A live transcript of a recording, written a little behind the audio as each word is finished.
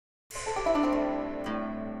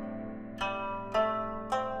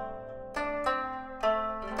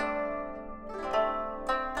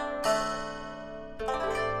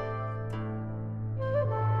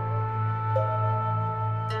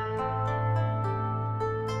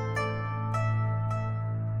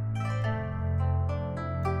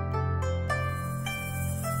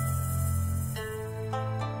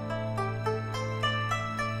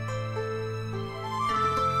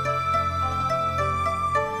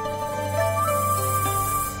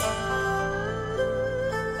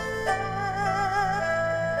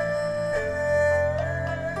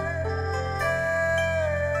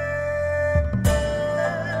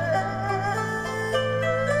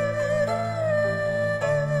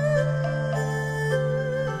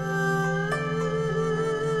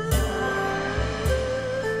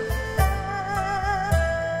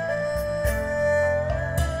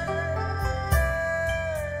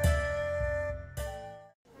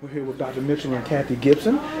We're here with Dr. Mitchell and Kathy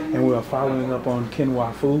Gibson, and we are following up on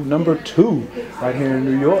Quinoa Food #2 right here in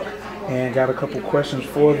New York, and got a couple questions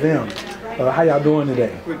for them. How y'all doing today?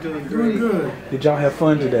 We're doing great. Good. Did y'all have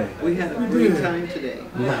fun today? We had a great time today.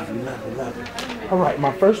 Lovely. All right,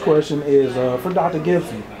 my first question is for Dr.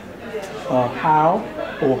 Gibson. How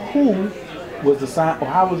or who was the science, or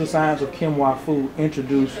how was the science of Quinoa Food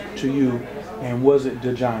introduced to you, and was it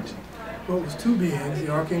DeJounte? Well, it was two beings,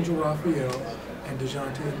 the Archangel Raphael and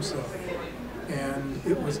DeJounte himself. And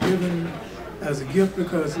it was given as a gift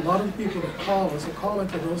because a lot of the people that call us are calling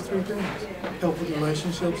for those three things: help with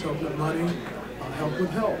relationships, help with money, help with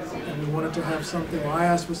health. And we wanted to have something, or I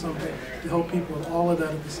asked for something to help people with all of that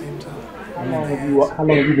at the same time. How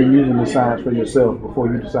long have you been using the science for yourself before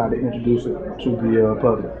you decided to introduce it to the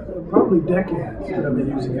public? Probably decades that I've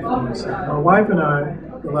been using it for myself. My wife and I,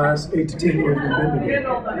 the last 8 to 10 years, we've been together.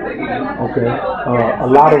 Okay. A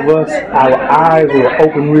lot of us, our eyes were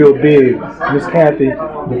open real big. Miss Kathy,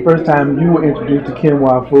 the first time you were introduced to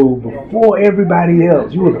Quinoa Food, before everybody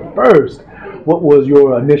else, you were the first. What was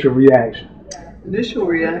your initial reaction? Initial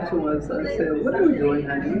reaction was, I said, "What are we doing,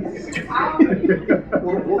 honey?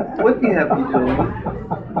 what do you have me doing?"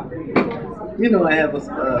 You know, I have a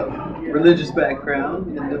religious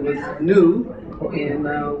background, and it was new. And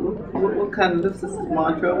what kind of this is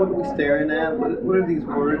mantra? What are we staring at? What are these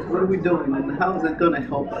words? What are we doing? And how is it going to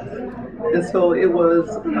help us? And so it was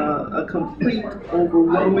a complete,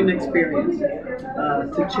 overwhelming experience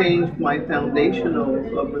to change my foundation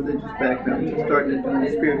of religious background to start to do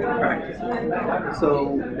spiritual practices.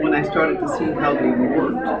 So when I started to see how they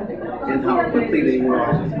worked and how quickly they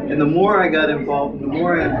worked, and the more I got involved, the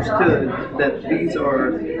more I understood that these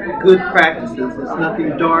are good practices. There's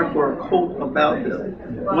nothing dark or occult about them.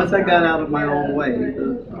 Once I got out of my own way,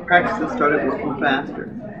 the practices started working faster.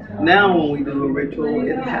 Now when we do a ritual,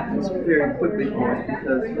 it happens very quickly for us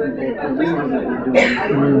because we believe in what we're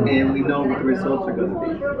doing and we know what the results are going to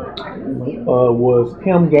be. Was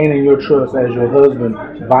him gaining your trust as your husband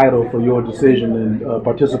vital for your decision in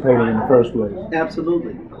participating in the first place?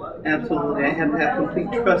 Absolutely. Absolutely. I had to have complete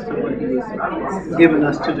trust in what he was giving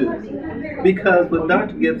us to do. Because with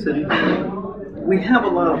Dr. Gibson, we have a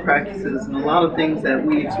lot of practices and a lot of things that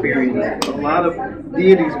we experience. A lot of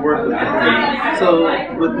deities work with us. So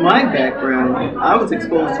with my background, I was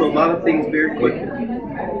exposed to a lot of things very quickly.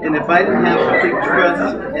 And if I didn't have complete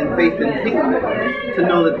trust and faith in him to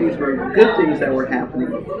know that these were good things that were happening,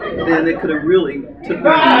 then it could have really took me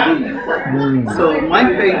on the lead. So my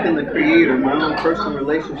faith in the Creator, my own personal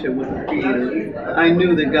relationship with the Creator, I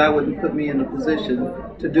knew that God wouldn't put me in a position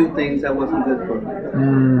to do things that wasn't good for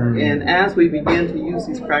me. And as we began to use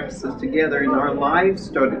these practices together and our lives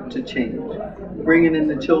started to change, bringing in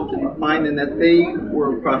the children, finding that they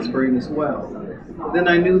were prospering as well, then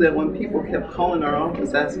I knew that when people kept calling our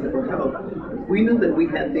office asking for help, we knew that we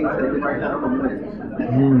had things that we could help them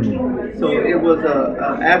with. So it was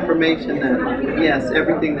an affirmation that, yes,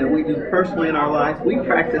 everything that we do personally in our lives, we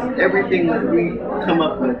practice everything that we come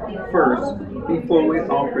up with first before we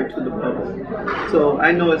offer it to the public. So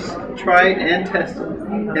I know it's tried and tested,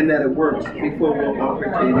 and that it works before we'll offer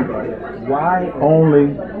it to anybody. Why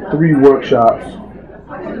only 3 workshops?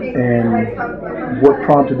 And what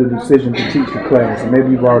prompted the decision to teach the class? And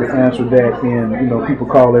maybe you've already answered that in, people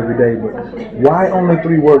call every day, but why only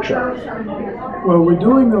 3 workshops? Well, we're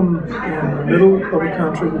doing them in the middle of the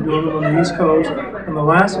country, we're doing them on the East Coast, and the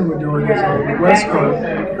last one we're doing is on the West Coast,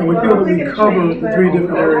 and we feel that we cover the 3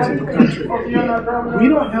 different areas of the country. We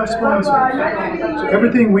don't have sponsors, so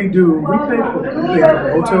everything we do, we pay for it. We pay for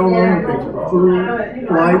the hotel room, we pay for the food,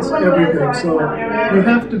 flights, everything. So we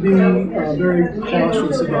have to be very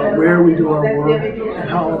cautious about where we do our work and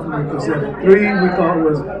how often we present it. 3 we thought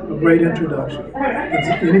was a great introduction.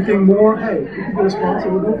 If anything more, hey, if you can get a sponsor,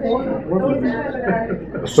 we'll go for it. Work with it.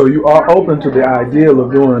 So you are open to the ideal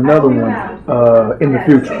of doing another one in the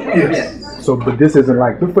future? Yes. So, but this isn't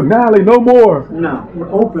like the finale, no more? No. We're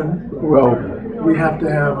open. We're open. We have to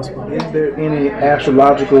have a sponsor. Is there any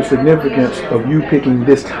astrological significance of you picking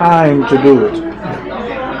this time to do it?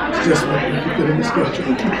 It's just what you put in the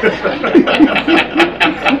schedule.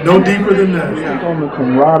 No deeper than that. On the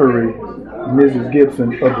camaraderie, Mrs.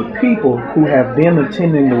 Gibson, of the people who have been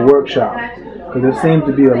attending the workshop, because there seems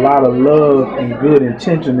to be a lot of love and good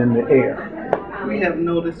intention in the air. We have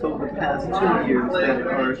noticed over the past 2 years that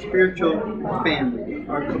our spiritual family,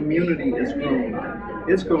 our community is growing.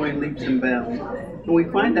 It's growing leaps and bounds. And we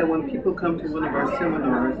find that when people come to one of our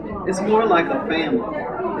seminars, it's more like a family.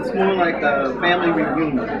 It's more like a family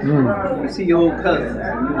reunion. You see your old cousins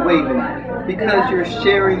and you're waving because you're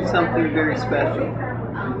sharing something very special.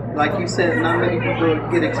 Like you said, not many people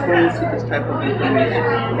get exposed to this type of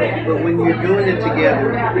information. But when you're doing it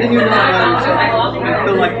together, then you're not by yourself. You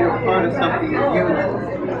feel like you're part of something huge.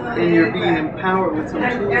 And you're being empowered with some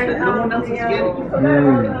tools that no one else is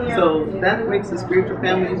getting. So that makes the spiritual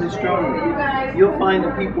family even stronger. You'll find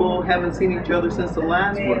that people haven't seen each other since the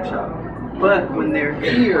last workshop. But when they're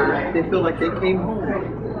here, they feel like they came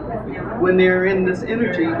home. When they're in this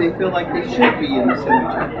energy, they feel like they should be in this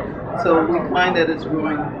energy. So we find that it's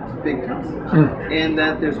growing big time, and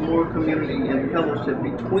that there's more community and fellowship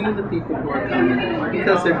between the people who are coming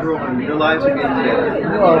because they're growing, their lives are getting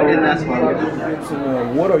better, and that's why we're doing it.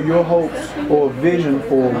 Gibson, what are your hopes or vision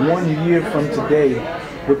for 1 year from today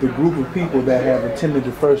with the group of people that have attended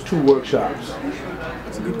the first 2 workshops?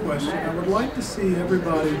 That's a good question. I would like to see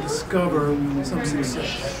everybody discover some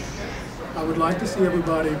success. I would like to see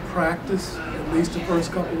everybody practice at least the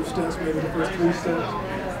first couple of steps, maybe the first 3 steps.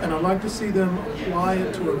 And I'd like to see them apply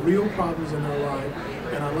it to real problems in their life.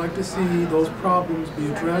 And I'd like to see those problems be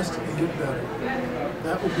addressed and get better.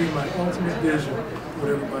 That would be my ultimate vision for what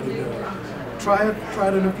everybody does. Try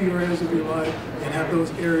it in a few areas of your life and have those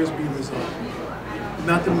areas be resolved.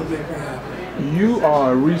 Nothing will make me happy. You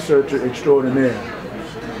are a researcher extraordinaire.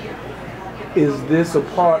 Is this a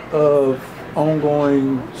part of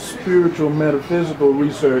ongoing spiritual metaphysical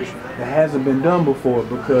research that hasn't been done before?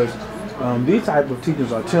 Because these type of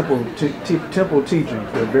teachings are temple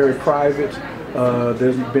teachings. They're very private.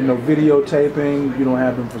 There's been no videotaping. You don't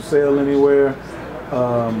have them for sale anywhere.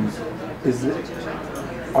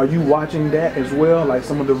 Are you watching that as well? Like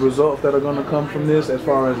some of the results that are going to come from this, as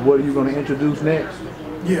far as what are you going to introduce next?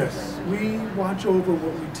 Yes, we watch over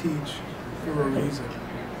what we teach for a reason.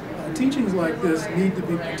 Teachings like this need to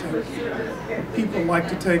be protected. People like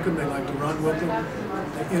to take them, they like to run with them.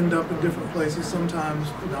 They end up in different places, sometimes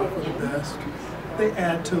not for the best. They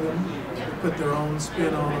add to them, they put their own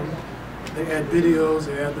spin on them. They add videos,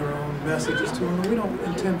 they add their own messages to them, and we don't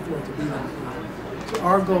intend for it to be that way. So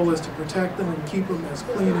our goal is to protect them and keep them as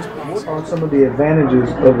clean as possible. What are some of the advantages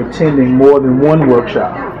of attending more than one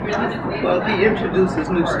workshop? Well, he introduces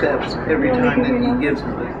new steps every time that he gives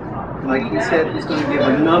them. Like he said, he's going to give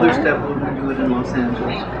another step when we do it in Los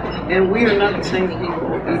Angeles. And we are not the same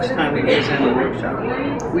people each time we present a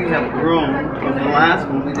workshop. We have grown from the last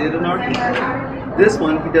one we did in Arkansas. This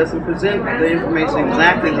one, he doesn't present the information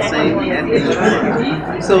exactly the same at each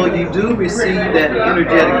one. So you do receive that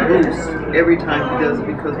energetic boost every time he does it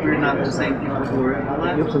because we're not the same people who are in the last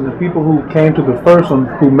one. Gibson, the people who came to the first one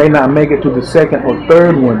who may not make it to the second or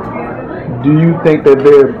third one, do you think that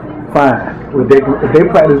they're fine? If they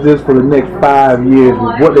practice this for the next 5 years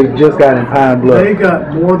with what they just got in Pine Bluff? They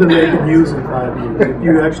got more than they can use in 5 years. If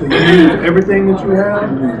you actually use everything that you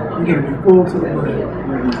have, you're going to be full to the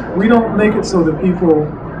brim. We don't make it so that people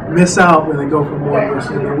miss out when they go from one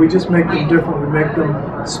person to another. We just make them different. We make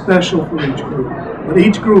them special for each group. But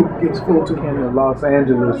each group gets full to the Can brim. the Los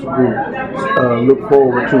Angeles group look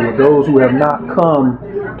forward to it? Those who have not come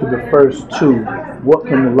to the first 2, what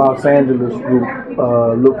can the Los Angeles group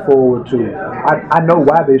look forward to? I know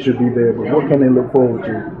why they should be there, but what can they look forward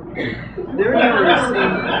to? They're going to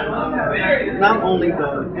receive not only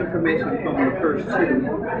the information from the first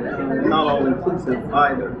 2, not all inclusive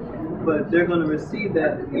either, but they're going to receive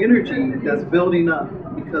that energy that's building up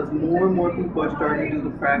because more and more people are starting to do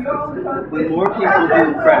the practice. When more people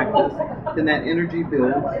do the practice, then that energy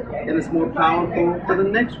builds and it's more powerful for the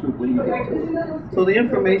next group when you get to it. So the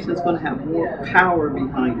information is going to have more power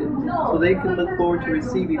behind it. So they can look forward to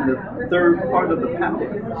receiving the third part of the power.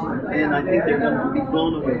 And I think they're going to be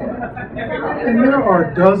blown away by it. And there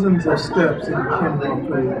are dozens of steps in the Kinwa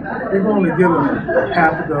food. We've only given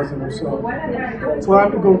half a dozen or so. So I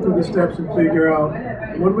have to go through the steps and figure out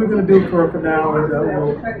what we're going to do for a finale that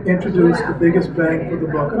will introduce the biggest bang for the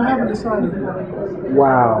buck. And I haven't decided yet.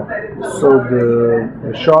 Wow! So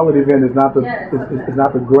the Charlotte event is not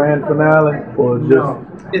the grand finale, or just No.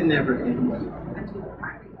 It never ends.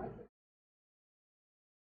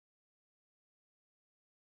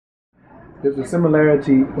 There's a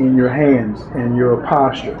similarity in your hands and your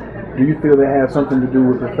posture. Do you feel that has something to do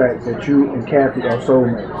with the fact that you and Kathy are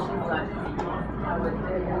soulmates?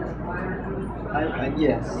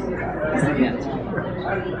 Yes, is the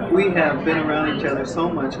answer. We have been around each other so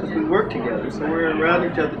much because we work together, so we're around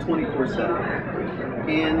each other 24/7.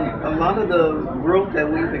 And a lot of the growth that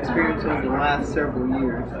we've experienced over the last several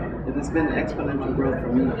years, and it's been exponential growth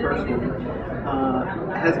for me personally,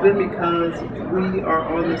 has been because we are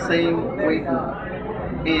on the same wavelength.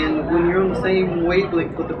 And when you're on the same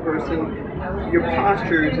wavelength with the person, your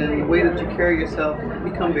postures and the way that you carry yourself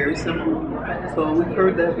become very similar. So we've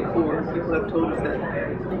heard that before. People have told us that,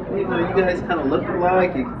 you know, you guys kind of look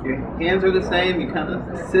alike, your hands are the same, you kind of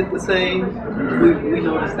sit the same. We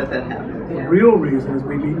noticed that happens. The real reason is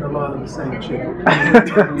we've eaten a lot of the same chicken.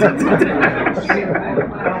 That's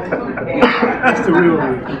the real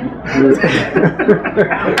reason.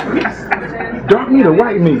 Dark meat or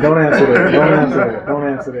white meat? Don't answer that. Don't answer that. Don't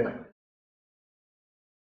answer that.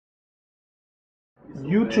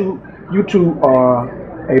 You two are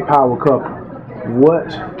a power couple. What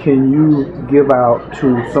can you give out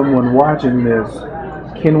to someone watching this,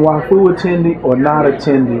 Kinwafu attendee or not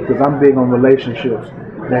attendee? Because I'm big on relationships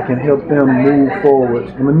that can help them move forward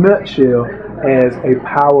in a nutshell as a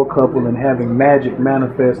power couple and having magic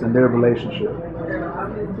manifest in their relationship.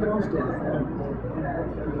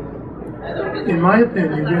 In my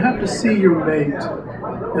opinion, you have to see your mate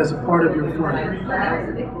as a part of your flame.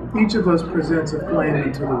 Each of us presents a flame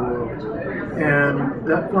into the world. And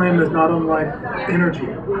that flame is not unlike energy.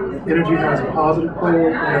 Energy has a positive pole,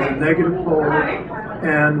 it has a negative pole,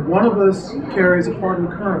 and one of us carries a part of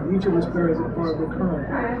the current. Each of us carries a part of the current.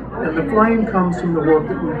 And the flame comes from the work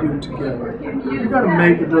that we do together. If you've got a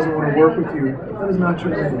mate that doesn't want to work with you, that is not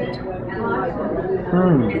your mate.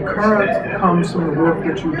 The current comes from the work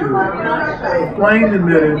that you do. The flame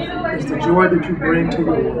emitted is the joy that you bring to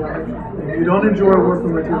your work. And if you don't enjoy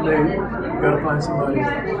working with your mate, you've got to find somebody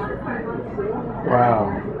else. Wow.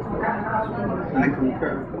 I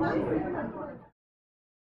concur.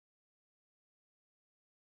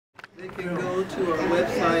 They can go to our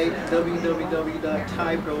website,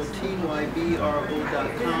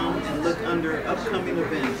 www.tybro.com, and look under upcoming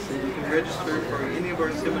events, and you can register for any of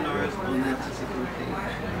our seminars on that particular page.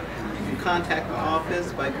 You can contact the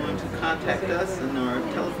office by going to Contact Us, and our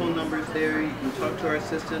telephone number is there. You can talk to our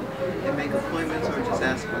assistant and make appointments or just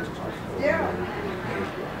ask questions.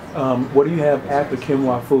 What do you have after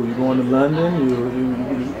Kinwafu? You going to London?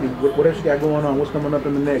 What else you got going on? What's coming up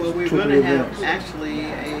in the next 2 or 3 events? Well, we're going to have actually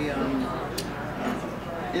a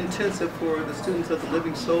intensive for the students of the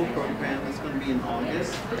Living Soul program. It's going to be in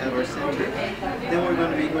August at our center. Then we're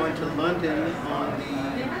going to be going to London on the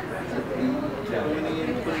 20th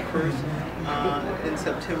and 21st in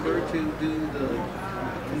September to do the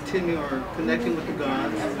continue or connecting with the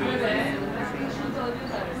gods.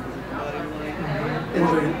 In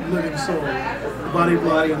the living soul, the body of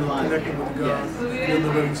life, and connecting with God, yes. And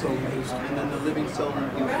the living soul in Houston. And then the living soul in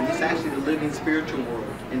Houston. It's actually the living spiritual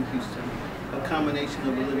world in Houston. A combination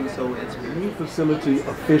of the living soul and spirit. New facility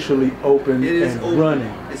officially open and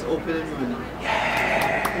running. It's open and running.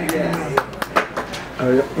 Yes.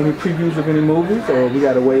 Any previews of any movies, or we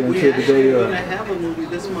got to wait until the day? We're going to have a movie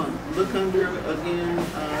this month. Look under again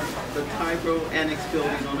the Tybro Annex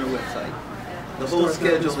building on our website. The whole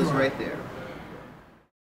schedule is right there.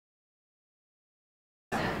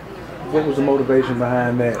 What was the motivation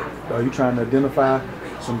behind that? Are you trying to identify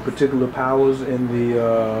some particular powers in the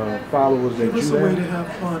followers that you have? Give us a way to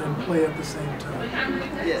have fun and play at the same time.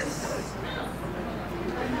 Yes.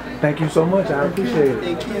 Thank you so much. I appreciate it.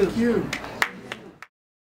 Thank you. Thank you.